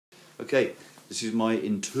Okay, this is my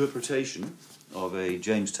interpretation of a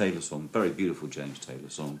James Taylor song, very beautiful James Taylor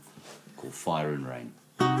song called Fire and Rain.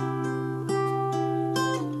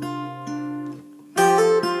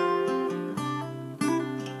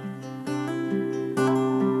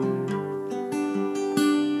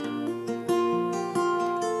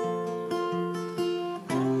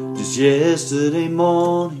 Just yesterday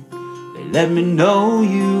morning, they let me know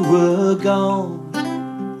you were gone.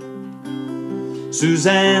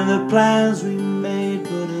 Suzanne, the plans we made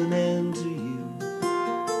put an end to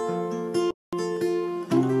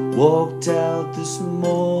you. Walked out this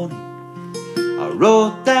morning, I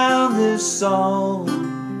wrote down this song.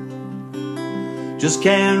 Just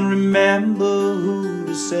can't remember who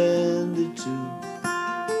to send it to.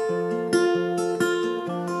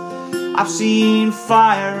 I've seen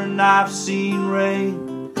fire and I've seen rain.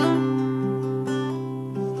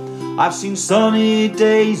 I've seen sunny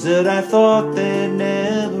days that I thought they'd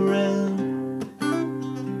never end.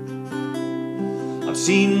 I've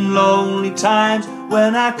seen lonely times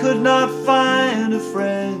when I could not find a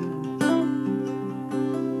friend.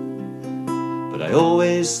 But I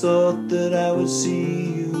always thought that I would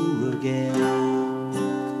see you again.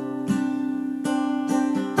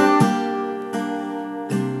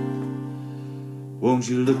 Won't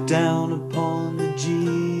you look down upon me,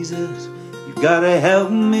 Jesus? You gotta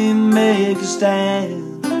help me make a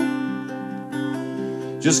stand.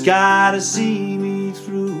 Just gotta see me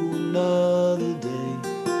through another day.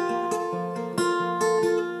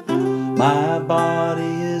 My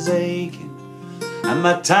body is aching and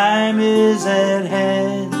my time is at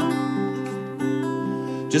hand.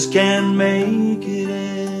 Just can't make it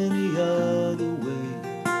any other way.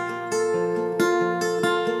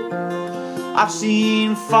 I've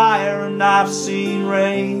seen fire and I've seen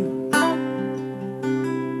rain.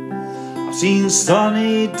 I've seen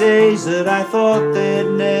sunny days that I thought they'd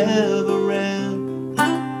never end.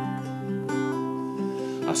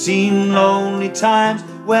 I've seen lonely times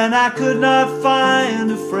when I could not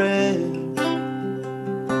find a friend.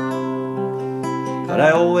 But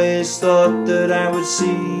I always thought that I would see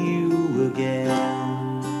you again.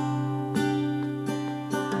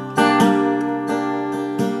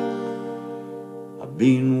 I've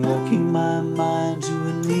been walking my mind to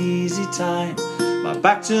an easy time, my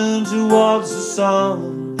back turned towards the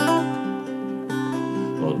sun.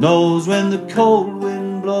 Lord knows when the cold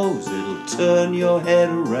wind blows, it'll turn your head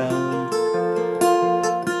around.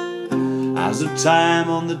 As of time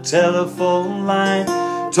on the telephone line,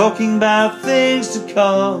 talking about things to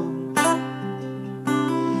come.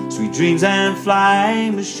 Sweet dreams and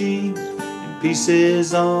flying machines in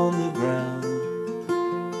pieces on the ground.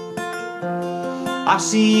 I've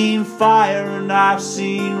seen fire and I've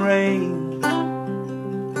seen rain.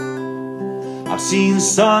 I've seen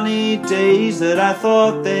sunny days that I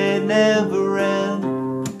thought they'd never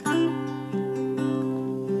end.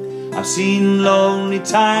 I've seen lonely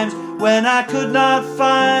times when I could not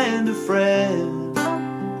find a friend.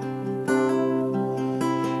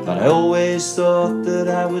 But I always thought that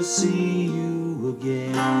I would see you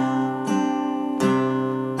again.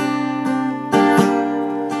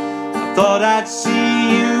 I thought I'd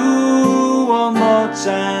see you one more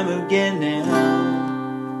time again now.